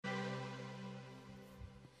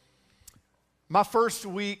My first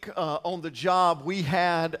week on the job, we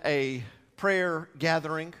had a prayer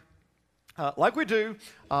gathering like we do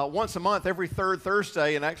once a month, every third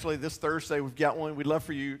Thursday. And actually, this Thursday, we've got one. We'd love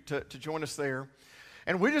for you to join us there.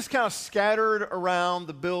 And we just kind of scattered around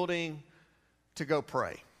the building to go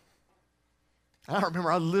pray. I remember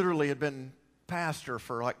I literally had been pastor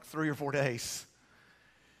for like 3 or 4 days.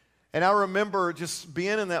 And I remember just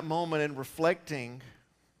being in that moment and reflecting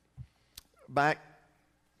back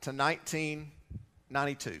to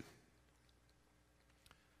 1992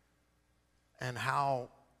 and how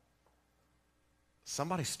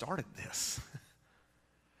somebody started this.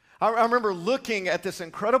 I remember looking at this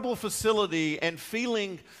incredible facility and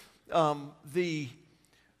feeling the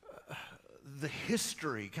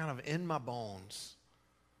history kind of in my bones.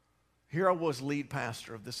 Here I was, lead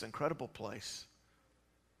pastor of this incredible place.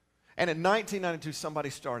 And in 1992, somebody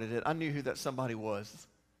started it. I knew who that somebody was.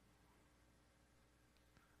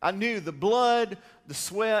 I knew the blood, the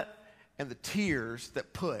sweat, and the tears that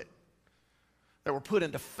were put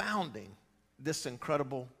into founding this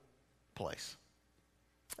incredible place.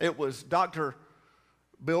 It was Dr.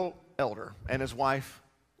 Bill Elder and his wife,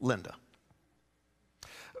 Linda.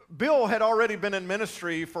 Bill had already been in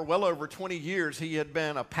ministry for well over 20 years. He had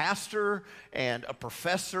been a pastor and a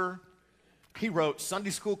professor. He wrote Sunday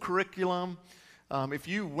school curriculum. If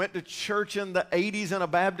you went to church in the 80s in a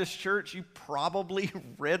Baptist church, you probably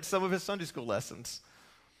read some of his Sunday school lessons.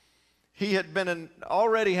 He had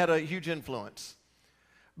already had a huge influence.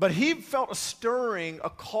 But he felt a stirring, a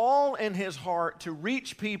call in his heart to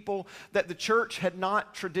reach people that the church had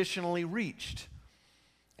not traditionally reached.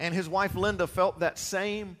 And his wife Linda felt that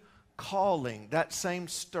same calling, that same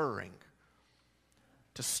stirring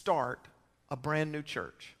to start a brand new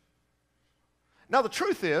church. Now the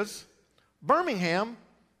truth is, Birmingham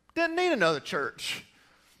didn't need another church.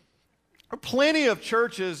 There are plenty of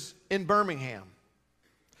churches in Birmingham.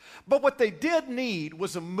 But what they did need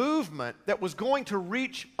was a movement that was going to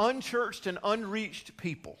reach unchurched and unreached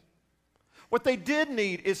people. What they did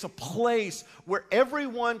need is a place where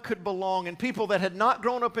everyone could belong, and people that had not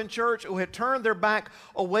grown up in church or had turned their back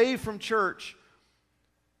away from church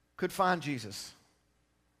could find Jesus.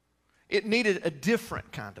 It needed a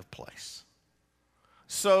different kind of place.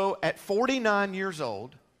 So at 49 years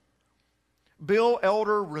old, Bill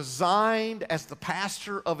Elder resigned as the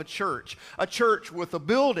pastor of a church with a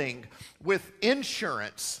building, with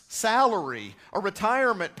insurance, salary, a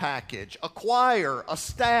retirement package, a choir, a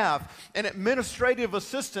staff, an administrative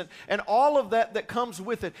assistant, and all of that comes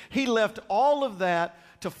with it. He left all of that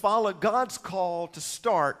to follow God's call to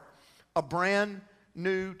start a brand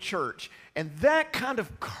new church. And that kind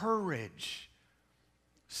of courage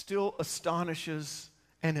still astonishes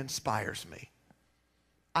and inspires me.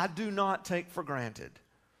 I do not take for granted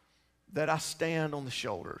that I stand on the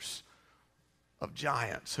shoulders of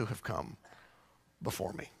giants who have come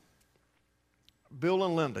before me. Bill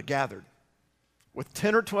and Linda gathered with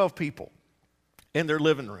 10 or 12 people in their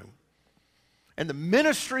living room. And the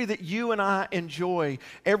ministry that you and I enjoy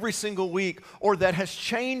every single week, or that has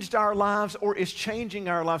changed our lives or is changing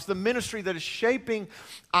our lives, the ministry that is shaping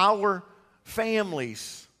our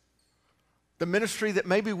families, the ministry that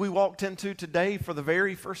maybe we walked into today for the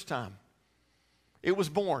very first time, it was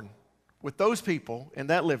born with those people in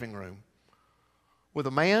that living room, with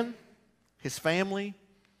a man, his family,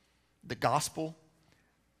 the gospel,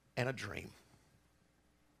 and a dream.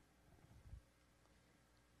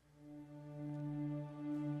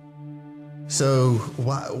 So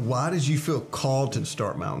why did you feel called to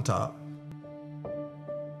start Mountaintop?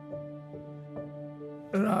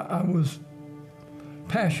 And I was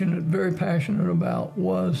passionate, very passionate about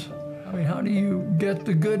how do you get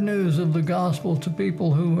the good news of the gospel to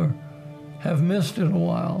people who have missed it a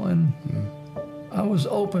while? And I was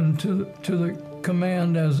open to the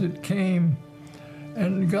command as it came,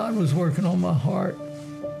 and God was working on my heart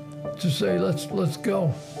to say, let's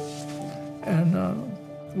go.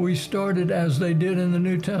 And we started, as they did in the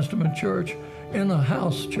New Testament church, in a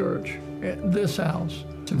house church, this house.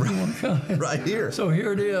 Right here. So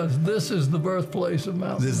here it is. This is the birthplace of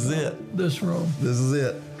Mountain. This is it. This room. This is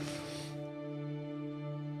it.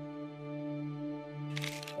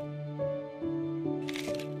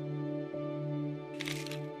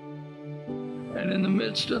 And in the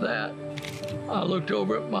midst of that, I looked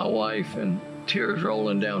over at my wife and tears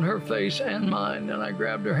rolling down her face and mine, and I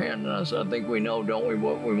grabbed her hand and I said, I think we know, don't we,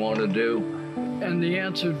 what we want to do? And the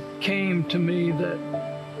answer came to me that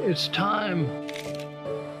it's time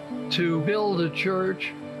to build a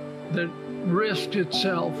church that risked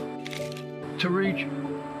itself to reach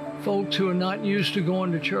folks who are not used to going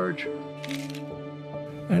to church.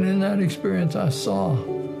 And in that experience, I saw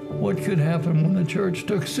what could happen when the church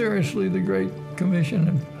took seriously the Great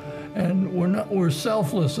Commission and we're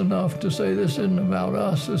selfless enough to say this isn't about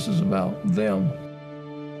us, this is about them.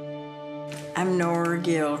 I'm Nora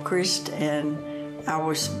Gilchrist, and I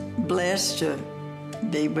was blessed to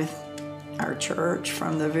be with our church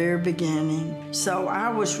from the very beginning. So I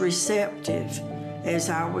was receptive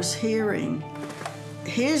as I was hearing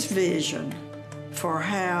his vision for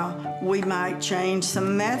how we might change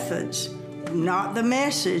some methods. Not the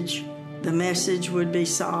message would be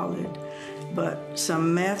solid, but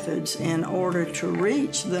some methods in order to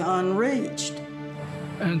reach the unreached.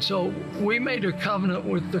 And so we made a covenant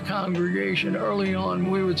with the congregation early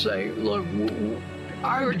on. We would say, look,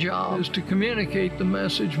 our job is to communicate the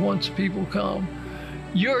message once people come.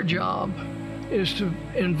 Your job is to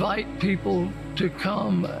invite people to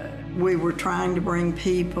come. We were trying to bring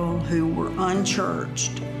people who were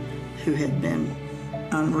unchurched, who had been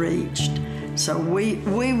unreached. So we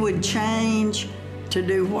would change to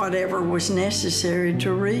do whatever was necessary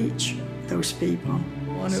to reach those people.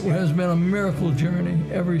 And it has been a miracle journey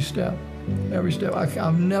every step, every step.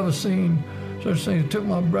 I've never seen such things. It took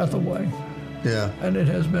my breath away. Yeah. And it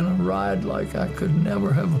has been a ride like I could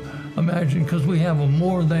never have imagined, because we have a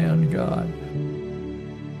more than God.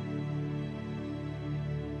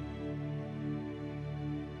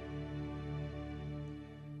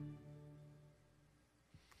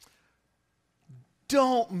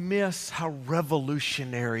 Don't miss how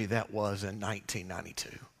revolutionary that was in 1992.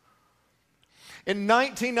 In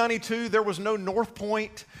 1992, there was no North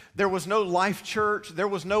Point, there was no Life Church, there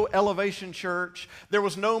was no Elevation Church, there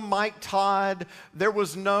was no Mike Todd, there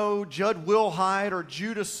was no Judd Wilhite or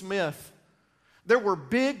Judah Smith. There were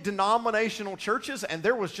big denominational churches, and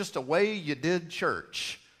there was just a way you did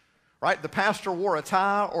church, right? The pastor wore a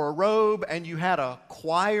tie or a robe, and you had a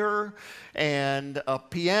choir and a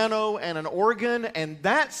piano and an organ, and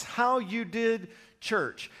that's how you did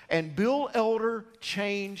church. And Bill Elder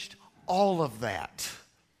changed all of that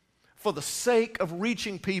for the sake of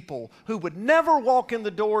reaching people who would never walk in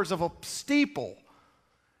the doors of a steeple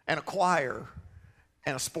and a choir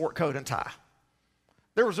and a sport coat and tie.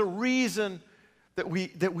 There was a reason that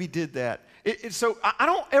we did that. So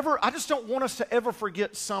I just don't want us to ever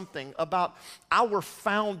forget something about our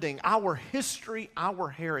founding, our history, our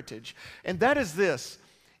heritage. And that is this: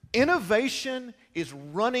 innovation is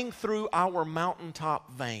running through our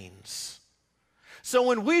mountaintop veins. So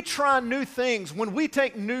when we try new things, when we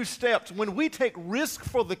take new steps, when we take risk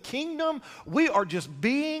for the kingdom, we are just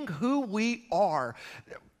being who we are.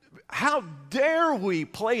 How dare we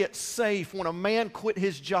play it safe when a man quit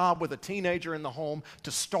his job with a teenager in the home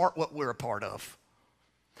to start what we're a part of?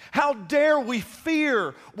 How dare we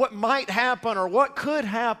fear what might happen or what could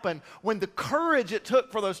happen when the courage it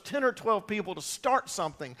took for those 10 or 12 people to start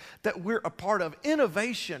something that we're a part of?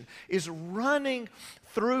 Innovation is running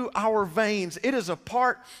through our veins. It is a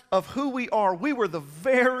part of who we are. We were the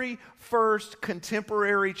very first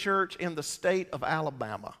contemporary church in the state of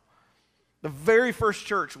Alabama. The very first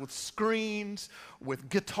church with screens, with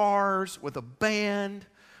guitars, with a band.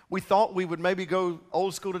 We thought we would maybe go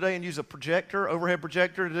old school today and use a projector, overhead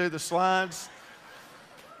projector, to do the slides.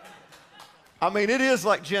 I mean, it is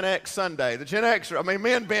like Gen X Sunday. The Gen X,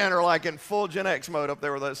 me and Ben are like in full Gen X mode up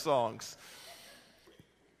there with those songs.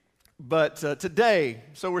 But today,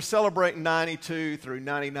 so we're celebrating 92 through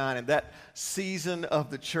 99 and that season of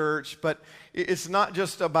the church. But it's not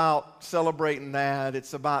just about celebrating that.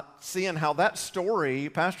 It's about seeing how that story,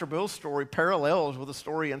 Pastor Bill's story, parallels with a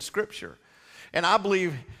story in Scripture. And I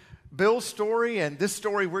believe Bill's story and this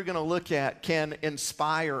story we're going to look at can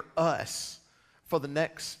inspire us for the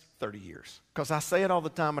next 30 years. Because I say it all the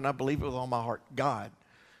time and I believe it with all my heart. God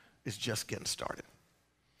is just getting started.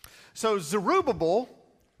 So Zerubbabel,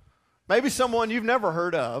 maybe someone you've never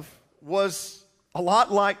heard of, was a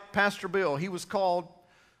lot like Pastor Bill. He was called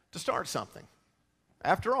to start something.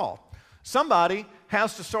 After all, somebody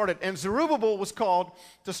has to start it. And Zerubbabel was called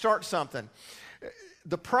to start something.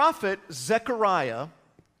 The prophet Zechariah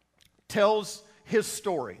tells his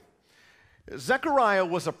story. Zechariah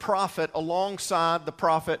was a prophet alongside the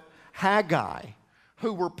prophet Haggai,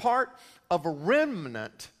 who were part of a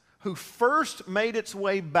remnant who first made its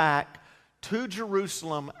way back to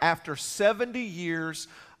Jerusalem after 70 years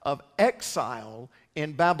of exile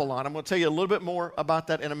in Babylon. I'm going to tell you a little bit more about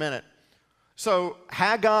that in a minute. So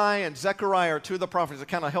Haggai and Zechariah are two of the prophets that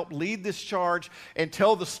kind of help lead this charge and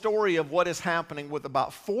tell the story of what is happening with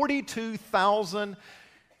about 42,000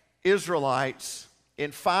 Israelites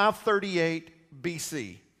in 538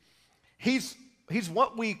 BC. He's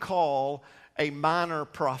what we call a minor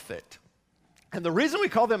prophet. And the reason we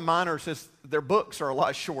call them minors is their books are a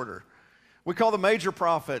lot shorter. We call the major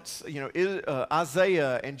prophets,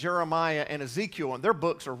 Isaiah and Jeremiah and Ezekiel, and their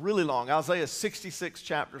books are really long. Isaiah is 66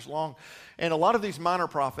 chapters long. And a lot of these minor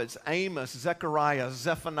prophets, Amos, Zechariah,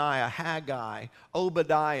 Zephaniah, Haggai,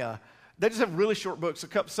 Obadiah, they just have really short books.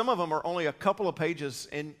 Some of them are only a couple of pages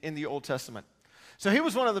in the Old Testament. So he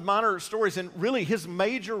was one of the minor stories, and really his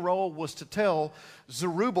major role was to tell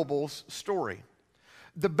Zerubbabel's story.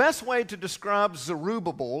 The best way to describe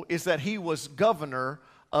Zerubbabel is that he was governor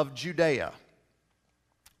of Judea.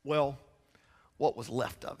 Well, what was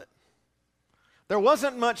left of it? There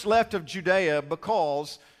wasn't much left of Judea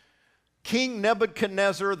because King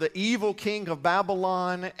Nebuchadnezzar, the evil king of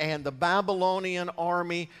Babylon, and the Babylonian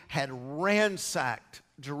army had ransacked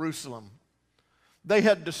Jerusalem. They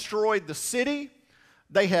had destroyed the city,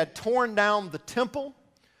 they had torn down the temple,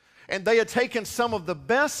 and they had taken some of the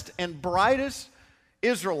best and brightest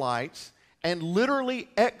Israelites and literally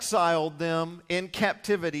exiled them in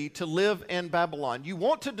captivity to live in Babylon. You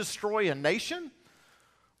want to destroy a nation?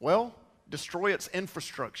 Well, destroy its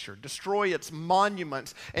infrastructure, destroy its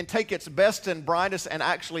monuments, and take its best and brightest and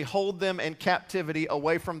actually hold them in captivity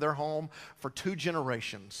away from their home for 2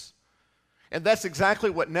 generations. And that's exactly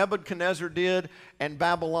what Nebuchadnezzar did and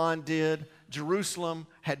Babylon did. Jerusalem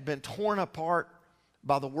had been torn apart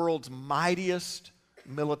by the world's mightiest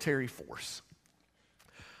military force.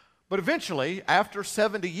 But eventually, after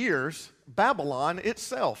 70 years, Babylon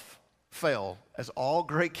itself fell, as all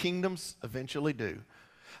great kingdoms eventually do.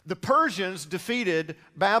 The Persians defeated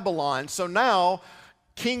Babylon, so now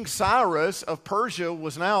King Cyrus of Persia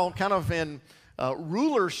was now kind of in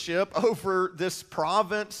rulership over this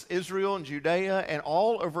province, Israel and Judea, and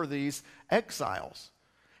all over these exiles.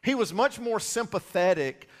 He was much more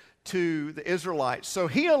sympathetic to the Israelites, so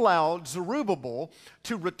he allowed Zerubbabel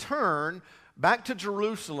to return back to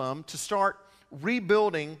Jerusalem to start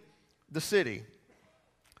rebuilding the city.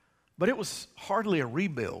 But it was hardly a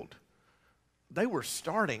rebuild. They were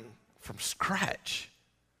starting from scratch.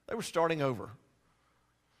 They were starting over.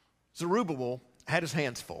 Zerubbabel had his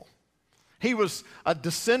hands full. He was a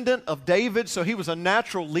descendant of David, so he was a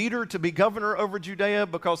natural leader to be governor over Judea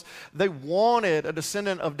because they wanted a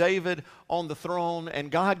descendant of David on the throne, and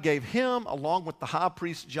God gave him, along with the high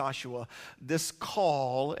priest Joshua, this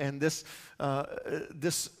call and this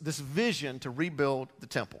vision to rebuild the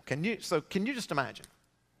temple. Can you just imagine?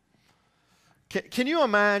 Can you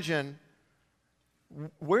imagine,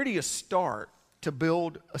 where do you start to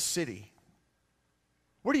build a city?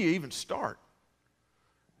 Where do you even start?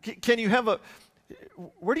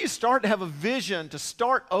 Where do you start to have a vision to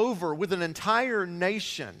start over with an entire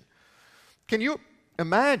nation? Can you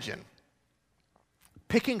imagine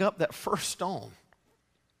picking up that first stone?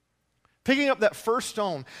 Picking up that first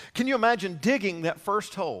stone. Can you imagine digging that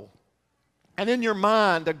first hole? And in your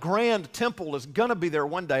mind, a grand temple is going to be there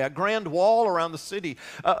one day, a grand wall around the city,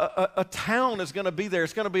 a town is going to be there.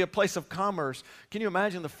 It's going to be a place of commerce. Can you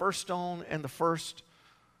imagine the first stone and the first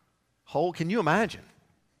hole? Can you imagine?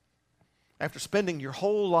 After spending your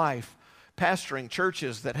whole life pastoring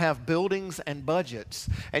churches that have buildings and budgets,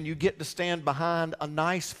 and you get to stand behind a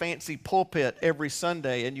nice fancy pulpit every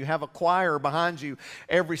Sunday, and you have a choir behind you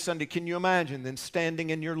every Sunday, can you imagine then standing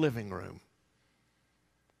in your living room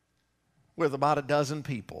with about a dozen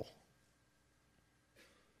people?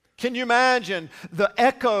 Can you imagine the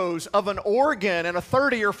echoes of an organ and a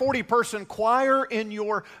 30 or 40 person choir in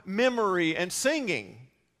your memory and singing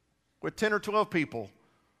with 10 or 12 people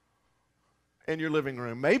in your living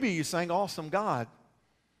room? Maybe you sang Awesome God,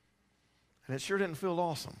 and it sure didn't feel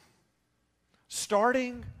awesome.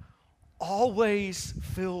 Starting always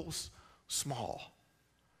feels small.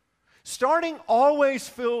 Starting always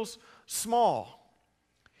feels small.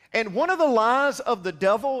 And one of the lies of the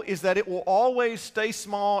devil is that it will always stay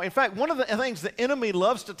small. In fact, one of the things the enemy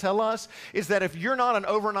loves to tell us is that if you're not an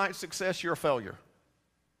overnight success, you're a failure.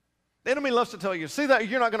 The enemy loves to tell you, see that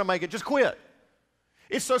you're not going to make it, just quit.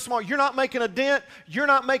 It's so small. You're not making a dent. You're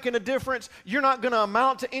not making a difference. You're not going to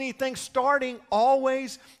amount to anything. Starting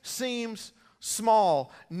always seems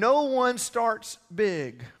small. No one starts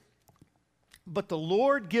big. But the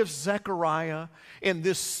Lord gives Zechariah in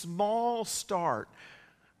this small start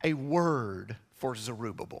a word for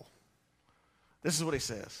Zerubbabel. This is what he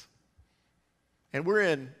says. And we're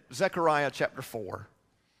in Zechariah chapter 4,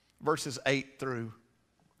 verses 8 through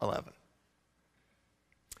 11.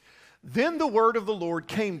 Then the word of the Lord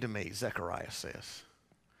came to me, Zechariah says.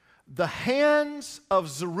 The hands of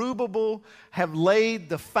Zerubbabel have laid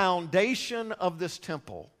the foundation of this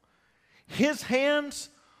temple. His hands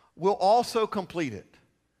will also complete it.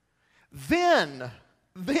 Then,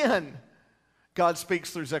 God speaks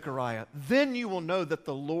through Zechariah, then you will know that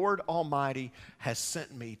the Lord Almighty has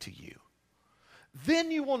sent me to you.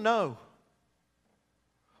 Then you will know.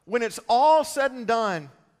 When it's all said and done,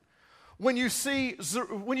 when you see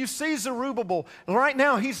Zerubbabel, right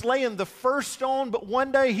now he's laying the first stone, but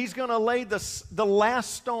one day he's going to lay the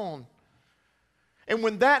last stone. And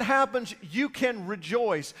when that happens, you can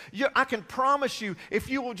rejoice. I can promise you, if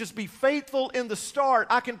you will just be faithful in the start,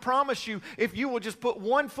 I can promise you, if you will just put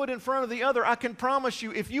one foot in front of the other, I can promise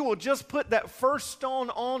you, if you will just put that first stone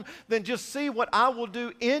on, then just see what I will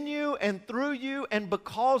do in you and through you and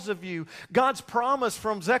because of you. God's promise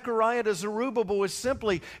from Zechariah to Zerubbabel is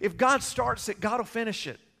simply, if God starts it, God will finish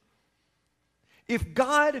it. If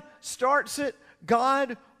God starts it,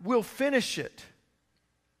 God will finish it.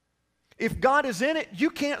 If God is in it,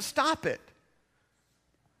 you can't stop it.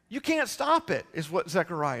 You can't stop it, is what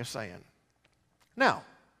Zechariah is saying. Now,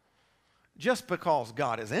 just because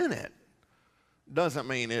God is in it doesn't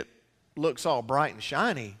mean it looks all bright and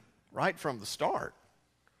shiny right from the start.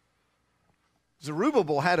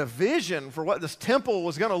 Zerubbabel had a vision for what this temple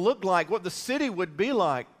was going to look like, what the city would be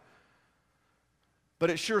like.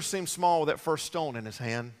 But it sure seemed small with that first stone in his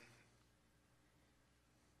hand.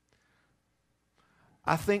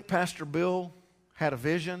 I think Pastor Bill had a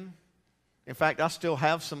vision. In fact, I still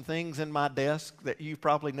have some things in my desk that you've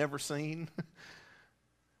probably never seen.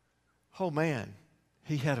 Oh man,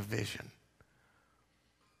 he had a vision.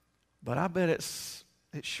 But I bet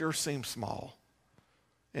it sure seems small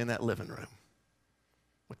in that living room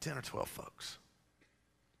with 10 or 12 folks.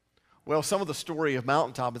 Well, some of the story of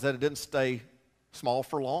Mountaintop is that it didn't stay small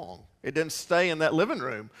for long. It didn't stay in that living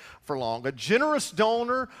room for long. A generous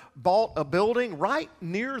donor bought a building right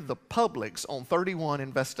near the Publix on 31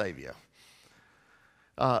 in Vestavia.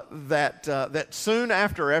 That soon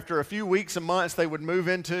after a few weeks and months, they would move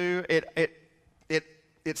into.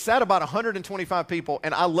 It sat about 125 people,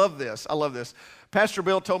 and I love this. Pastor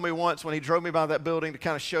Bill told me once when he drove me by that building to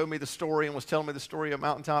kind of show me the story and was telling me the story of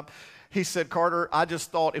Mountaintop. He said, Carter, I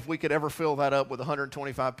just thought if we could ever fill that up with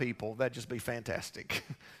 125 people, that'd just be fantastic.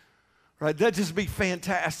 Right? That'd just be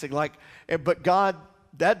fantastic. But God,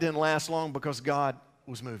 that didn't last long because God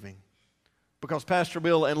was moving. Because Pastor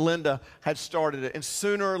Bill and Linda had started it. And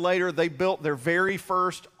sooner or later, they built their very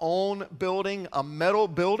first own building, a metal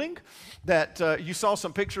building that you saw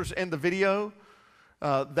some pictures in the video.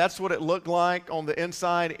 That's what it looked like on the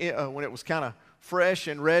inside when it was kind of fresh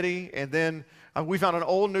and ready. And then we found an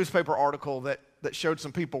old newspaper article that showed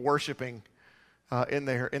some people worshiping in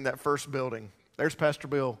that first building. There's Pastor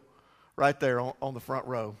Bill right there on the front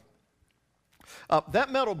row.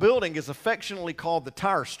 That metal building is affectionately called the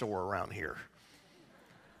tire store around here.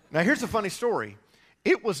 Now, here's a funny story.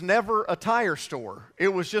 It was never a tire store. It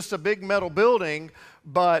was just a big metal building,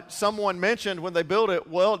 but someone mentioned when they built it,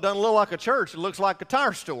 well, it doesn't look like a church. It looks like a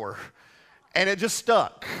tire store. And it just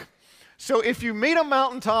stuck. So if you meet a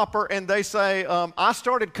mountaintopper and they say, I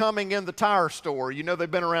started coming in the tire store, you know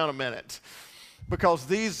they've been around a minute. Because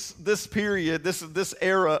this period, this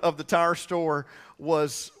era of the tire store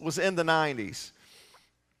was in the 90s.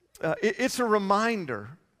 It's a reminder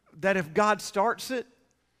that if God starts it,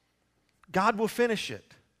 God will finish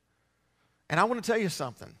it. And I want to tell you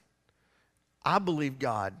something. I believe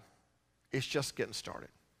God is just getting started.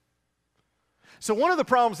 So one of the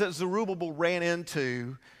problems that Zerubbabel ran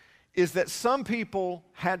into is that some people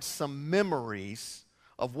had some memories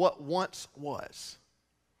of what once was.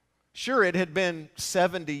 Sure, it had been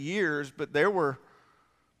 70 years, but there were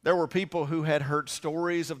people who had heard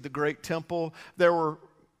stories of the great temple. There were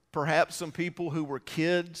perhaps some people who were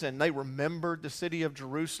kids and they remembered the city of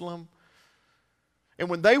Jerusalem. And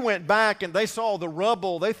when they went back and they saw the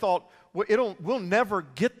rubble, they thought, we'll never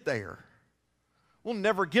get there. We'll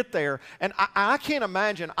never get there. And I can't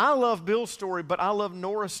imagine. I love Bill's story, but I love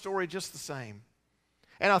Nora's story just the same.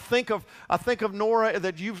 And I think of Nora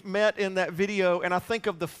that you've met in that video, and I think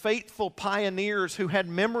of the faithful pioneers who had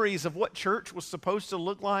memories of what church was supposed to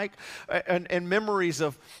look like, and memories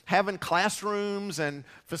of having classrooms and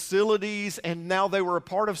facilities, and now they were a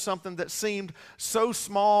part of something that seemed so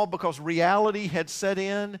small because reality had set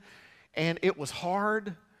in, and it was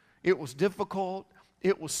hard, it was difficult,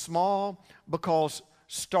 it was small, because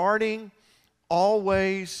starting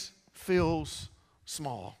always feels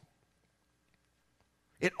small.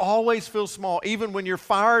 It always feels small, even when you're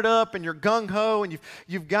fired up and you're gung-ho and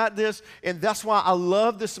you've got this. And that's why I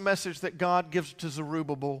love this message that God gives to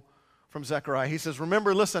Zerubbabel from Zechariah. He says,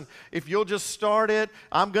 remember, listen, if you'll just start it,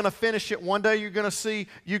 I'm going to finish it. One day you're going to see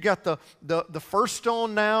you got the first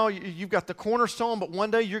stone now. You've got the cornerstone, but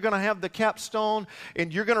one day you're going to have the capstone,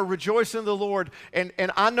 and you're going to rejoice in the Lord. And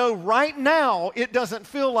I know right now it doesn't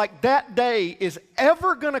feel like that day is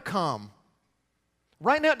ever going to come.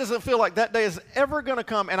 Right now, it doesn't feel like that day is ever going to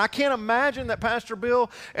come. And I can't imagine that Pastor Bill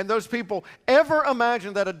and those people ever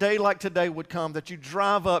imagined that a day like today would come, that you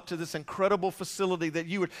drive up to this incredible facility, that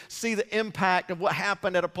you would see the impact of what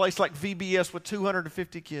happened at a place like VBS with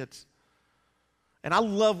 250 kids. And I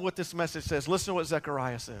love what this message says. Listen to what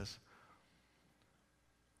Zechariah says.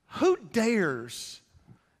 Who dares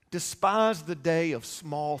despise the day of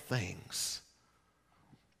small things?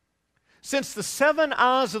 Since the 7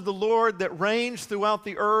 eyes of the Lord that range throughout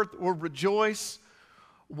the earth will rejoice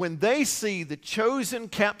when they see the chosen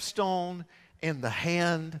capstone in the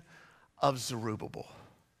hand of Zerubbabel.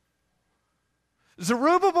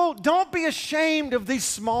 Zerubbabel, don't be ashamed of these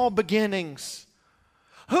small beginnings.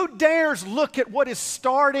 Who dares look at what is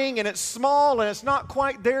starting and it's small and it's not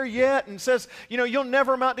quite there yet and says, you'll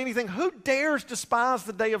never amount to anything? Who dares despise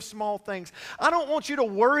the day of small things? I don't want you to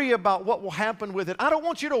worry about what will happen with it. I don't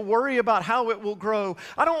want you to worry about how it will grow.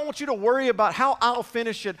 I don't want you to worry about how I'll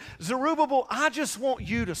finish it. Zerubbabel, I just want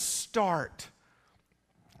you to start.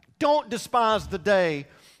 Don't despise the day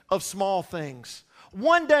of small things.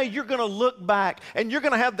 One day you're going to look back and you're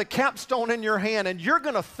going to have the capstone in your hand and you're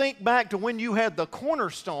going to think back to when you had the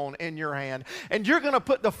cornerstone in your hand and you're going to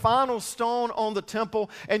put the final stone on the temple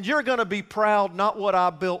and you're going to be proud, not what I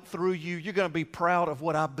built through you. You're going to be proud of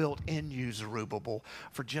what I built in you, Zerubbabel,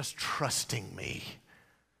 for just trusting me.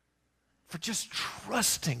 For just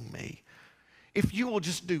trusting me. If you will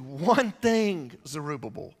just do one thing,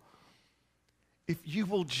 Zerubbabel, if you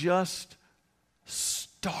will just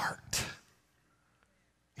start.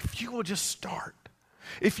 If you will just start,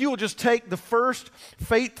 if you will just take the first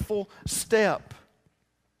faithful step.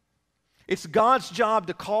 It's God's job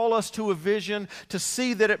to call us to a vision, to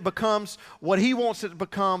see that it becomes what He wants it to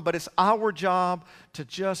become, but it's our job to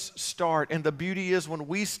just start. And the beauty is when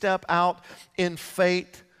we step out in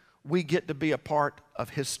faith, we get to be a part of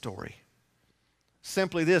His story.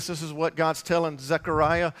 Simply this is what God's telling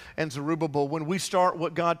Zechariah and Zerubbabel. When we start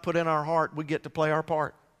what God put in our heart, we get to play our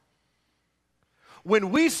part.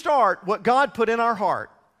 When we start what God put in our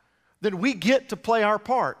heart, then we get to play our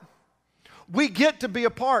part. We get to be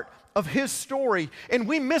a part of His story, and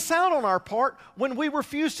we miss out on our part when we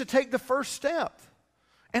refuse to take the first step.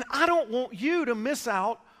 And I don't want you to miss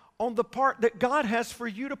out on the part that God has for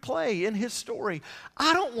you to play in His story.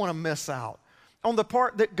 I don't want to miss out on the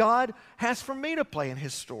part that God has for me to play in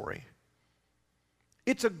His story.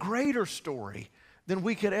 It's a greater story than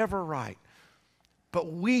we could ever write,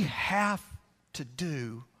 but we have to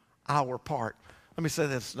do our part. Let me say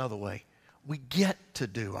this another way. We get to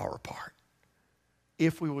do our part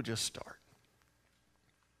if we will just start.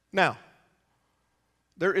 Now,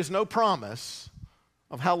 there is no promise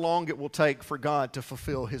of how long it will take for God to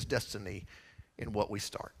fulfill His destiny in what we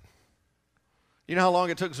start. You know how long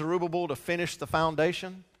it took Zerubbabel to finish the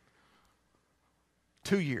foundation?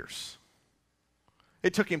 2 years.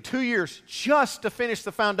 It took him 2 years just to finish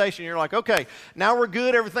the foundation. You're like, okay, now we're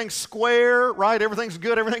good. Everything's square, right? Everything's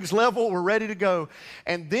good. Everything's level. We're ready to go.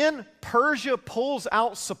 And then Persia pulls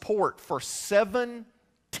out support for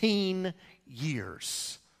 17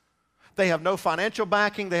 years. They have no financial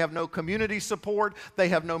backing. They have no community support. They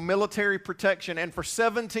have no military protection. And for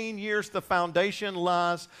 17 years, the foundation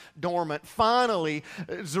lies dormant. Finally,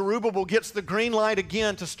 Zerubbabel gets the green light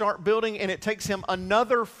again to start building, and it takes him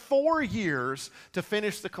another 4 years to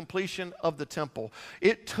finish the completion of the temple.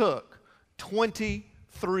 It took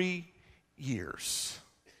 23 years.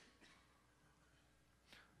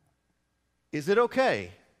 Is it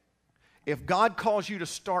okay if God calls you to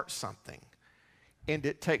start something and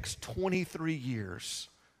it takes 23 years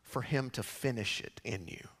for Him to finish it in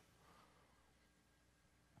you?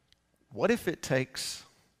 What if it takes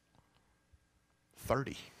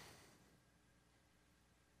 30?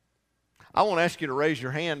 I won't ask you to raise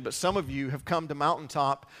your hand, but some of you have come to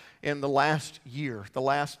Mountaintop in the last year, the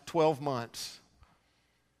last 12 months.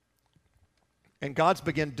 And God's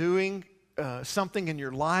begun doing something in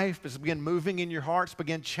your life, has begun moving in your hearts,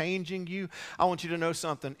 began changing you. I want you to know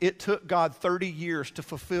something. It took God 30 years to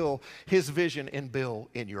fulfill His vision and Bill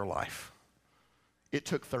in your life. It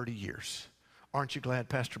took 30 years. Aren't you glad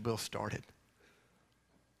Pastor Bill started?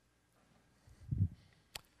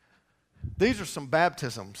 These are some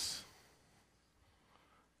baptisms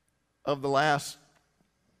of the last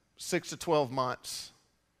 6 to 12 months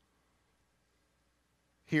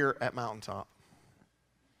here at Mountaintop.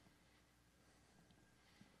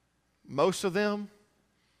 Most of them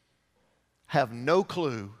have no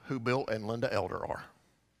clue who Bill and Linda Elder are.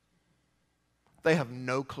 They have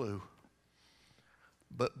no clue.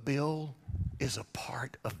 But Bill is a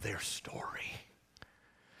part of their story.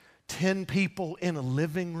 10 people in a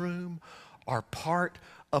living room are part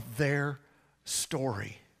of their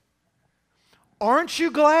story. Aren't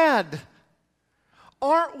you glad?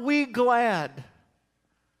 Aren't we glad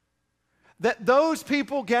that those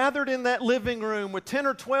people gathered in that living room with 10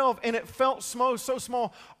 or 12 and it felt so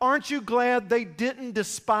small? Aren't you glad they didn't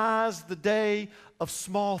despise the day of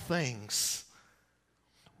small things?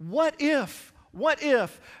 What if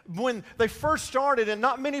when they first started and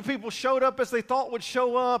not many people showed up as they thought would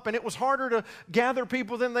show up, and it was harder to gather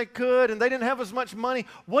people than they could, and they didn't have as much money?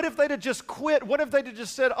 What if they'd have just quit? What if they'd have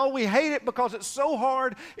just said, oh, we hate it because it's so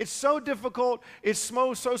hard, it's so difficult, it's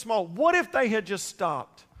so small? What if they had just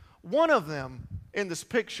stopped? One of them in this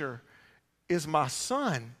picture is my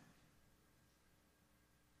son.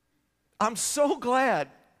 I'm so glad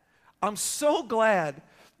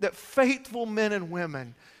that faithful men and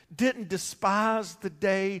women didn't despise the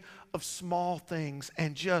day of small things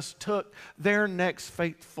and just took their next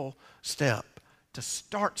faithful step to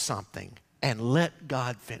start something and let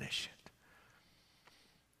God finish it.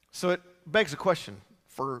 So it begs a question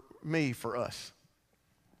for me, for us.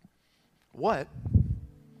 What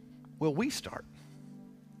will we start?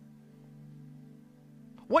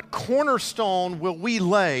 What cornerstone will we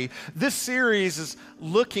lay? This series is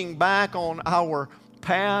looking back on our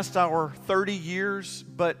past, our 30 years,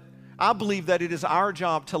 but I believe that it is our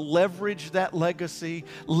job to leverage that legacy,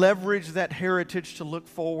 leverage that heritage to look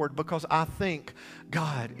forward, because I think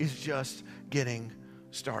God is just getting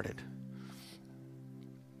started.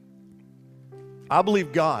 I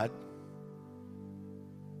believe God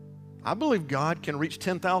can reach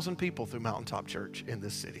 10,000 people through Mountaintop Church in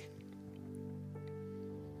this city.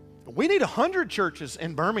 We need 100 churches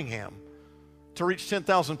in Birmingham to reach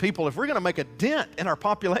 10,000 people if we're going to make a dent in our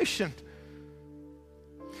population.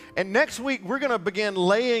 And next week, we're going to begin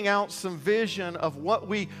laying out some vision of what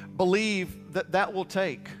we believe that will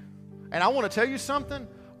take. And I want to tell you something.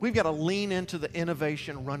 We've got to lean into the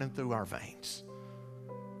innovation running through our veins.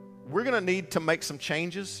 We're going to need to make some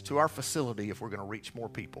changes to our facility if we're going to reach more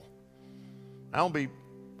people. I'll be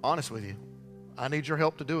honest with you. I need your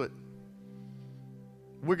help to do it.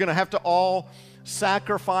 We're going to have to all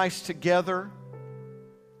sacrifice together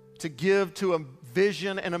to give to a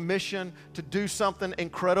vision and a mission to do something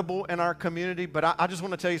incredible in our community. But I just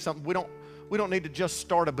want to tell you something. We don't need to just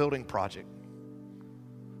start a building project.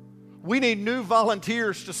 We need new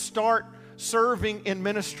volunteers to start serving in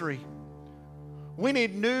ministry. We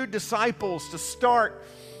need new disciples to start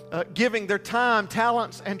giving their time,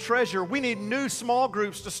 talents, and treasure. We need new small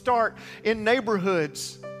groups to start in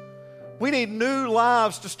neighborhoods. We need new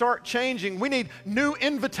lives to start changing. We need new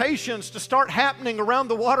invitations to start happening around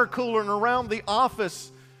the water cooler and around the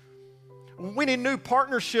office. We need new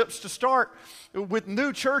partnerships to start with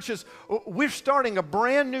new churches. We're starting a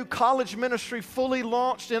brand new college ministry fully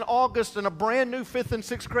launched in August, and a brand new 5th and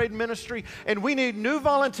 6th grade ministry. And we need new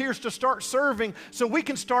volunteers to start serving so we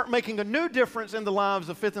can start making a new difference in the lives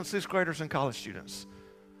of 5th and 6th graders and college students.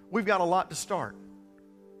 We've got a lot to start.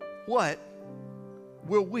 What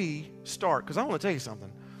will we start? Because I want to tell you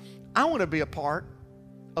something. I want to be a part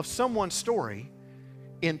of someone's story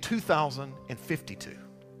in 2052.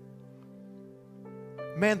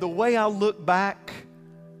 Man, the way I look back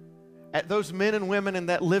at those men and women in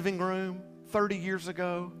that living room 30 years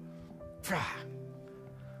ago,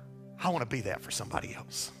 I want to be that for somebody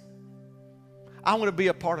else. I want to be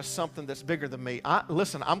a part of something that's bigger than me.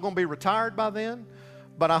 Listen, I'm going to be retired by then,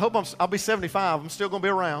 but I hope I'll be 75. I'm still going to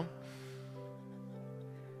be around.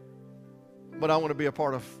 But I want to be a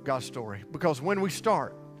part of God's story, because when we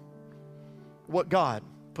start what God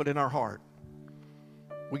put in our heart,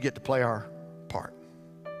 we get to play our part.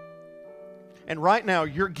 And right now,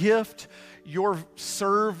 your gift, your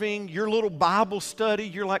serving, your little Bible study,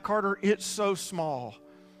 you're like, Carter, it's so small.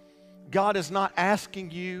 God is not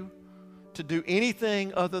asking you to do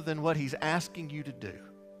anything other than what He's asking you to do.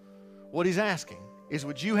 What He's asking is,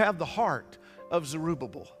 would you have the heart of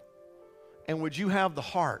Zerubbabel? And would you have the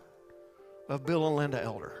heart of Bill and Linda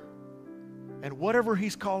Elder? And whatever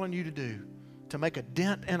He's calling you to do to make a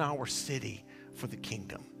dent in our city for the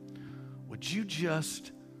kingdom, would you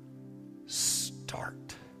just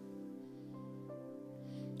start?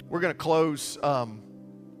 We're going to close.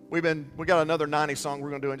 We got another 90 song we're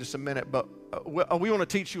going to do in just a minute, but we want to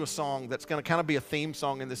teach you a song that's going to kind of be a theme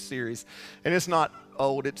song in this series. And it's not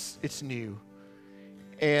old, it's new.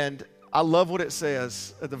 And I love what it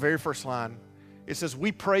says at the very first line. It says,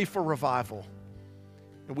 we pray for revival,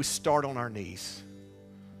 and we start on our knees.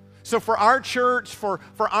 So for our church, for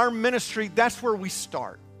our ministry, that's where we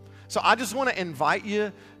start. So I just want to invite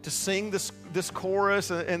you to sing this chorus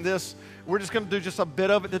and this. We're just going to do just a bit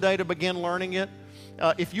of it today to begin learning it.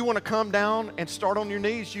 If you want to come down and start on your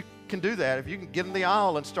knees, you can do that. If you can get in the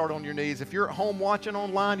aisle and start on your knees. If you're at home watching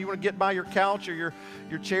online, you want to get by your couch or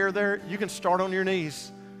your chair there, you can start on your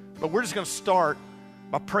knees. But we're just going to start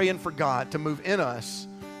by praying for God to move in us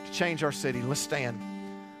to change our city. Let's stand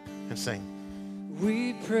and sing.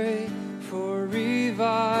 We pray for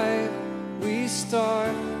revival. We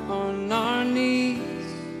start on our knees.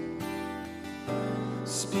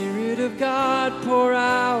 Spirit of God, pour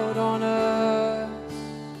out on us.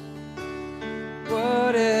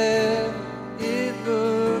 Whatever it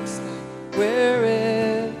looks like,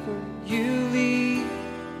 wherever you lead.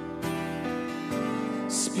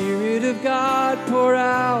 Spirit of God, pour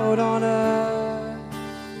out on us.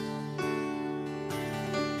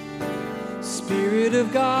 Spirit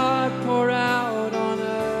of God, pour out on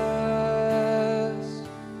us.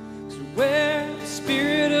 So where the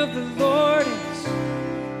Spirit of the Lord is,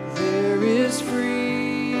 there is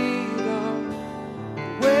freedom.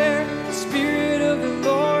 Where the Spirit of the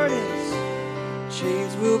Lord is,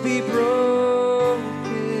 chains will be broken.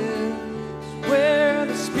 So where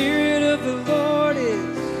the Spirit of the Lord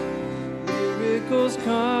is, miracles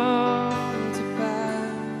come to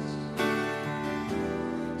pass.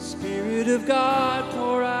 Spirit of God,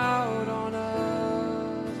 pour out on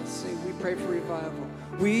us. Let's sing. We pray for revival.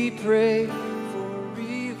 We pray for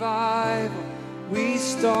revival. We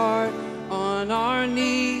start on our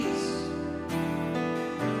knees.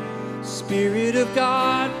 Spirit of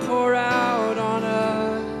God, pour out on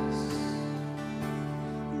us.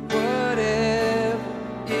 Whatever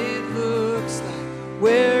it looks like,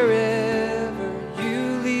 wherever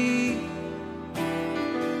you lead.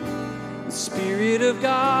 Spirit of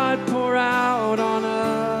God, pour out on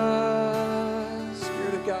us.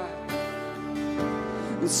 Spirit of God.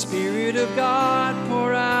 The Spirit of God,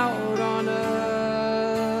 pour out on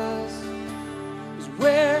us. 'Cause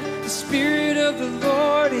where the Spirit of the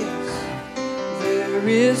Lord is, there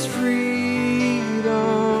is freedom.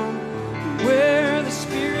 Where the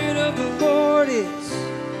Spirit of the Lord is,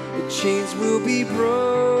 the chains will be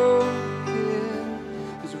broken.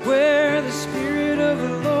 'Cause where the Spirit of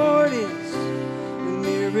the Lord is, the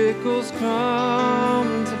miracles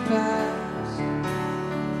come to pass.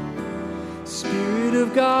 Spirit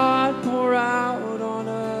of God, pour out on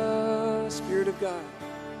us. Spirit of God.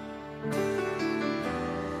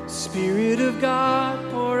 Spirit of God,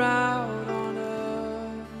 pour out on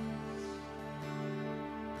us.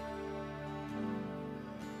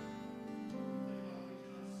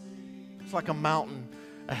 It's like a mountain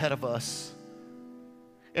ahead of us.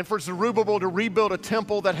 And for Zerubbabel to rebuild a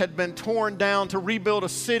temple that had been torn down, to rebuild a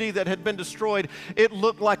city that had been destroyed, it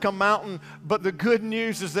looked like a mountain. But the good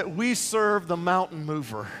news is that we serve the mountain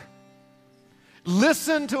mover.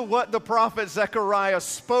 Listen to what the prophet Zechariah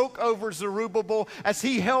spoke over Zerubbabel as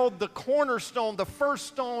he held the cornerstone, the first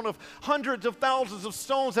stone of hundreds of thousands of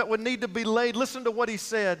stones that would need to be laid. Listen to what he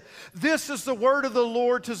said. This is the word of the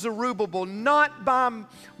Lord to Zerubbabel, not by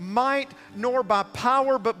might nor by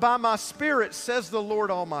power, but by my spirit, says the Lord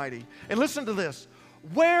Almighty. And listen to this.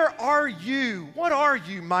 Where are you? What are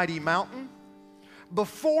you, mighty mountain?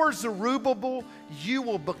 Before Zerubbabel, you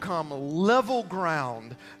will become level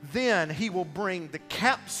ground. Then he will bring the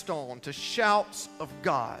capstone to shouts of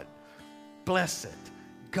God. Bless it.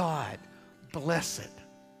 God, bless it.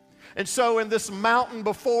 And so in this mountain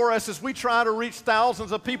before us, as we try to reach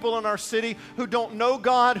thousands of people in our city who don't know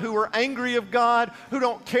God, who are angry of God, who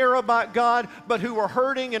don't care about God, but who are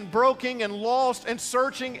hurting and broken and lost and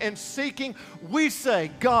searching and seeking, we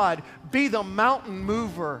say, God, be the mountain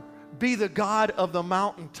mover. Be the God of the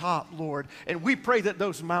mountaintop, Lord. And we pray that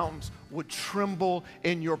those mountains would tremble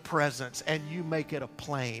in your presence and you make it a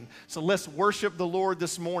plain. So let's worship the Lord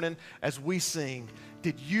this morning as we sing,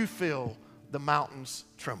 Did You Feel the Mountains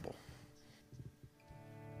Tremble?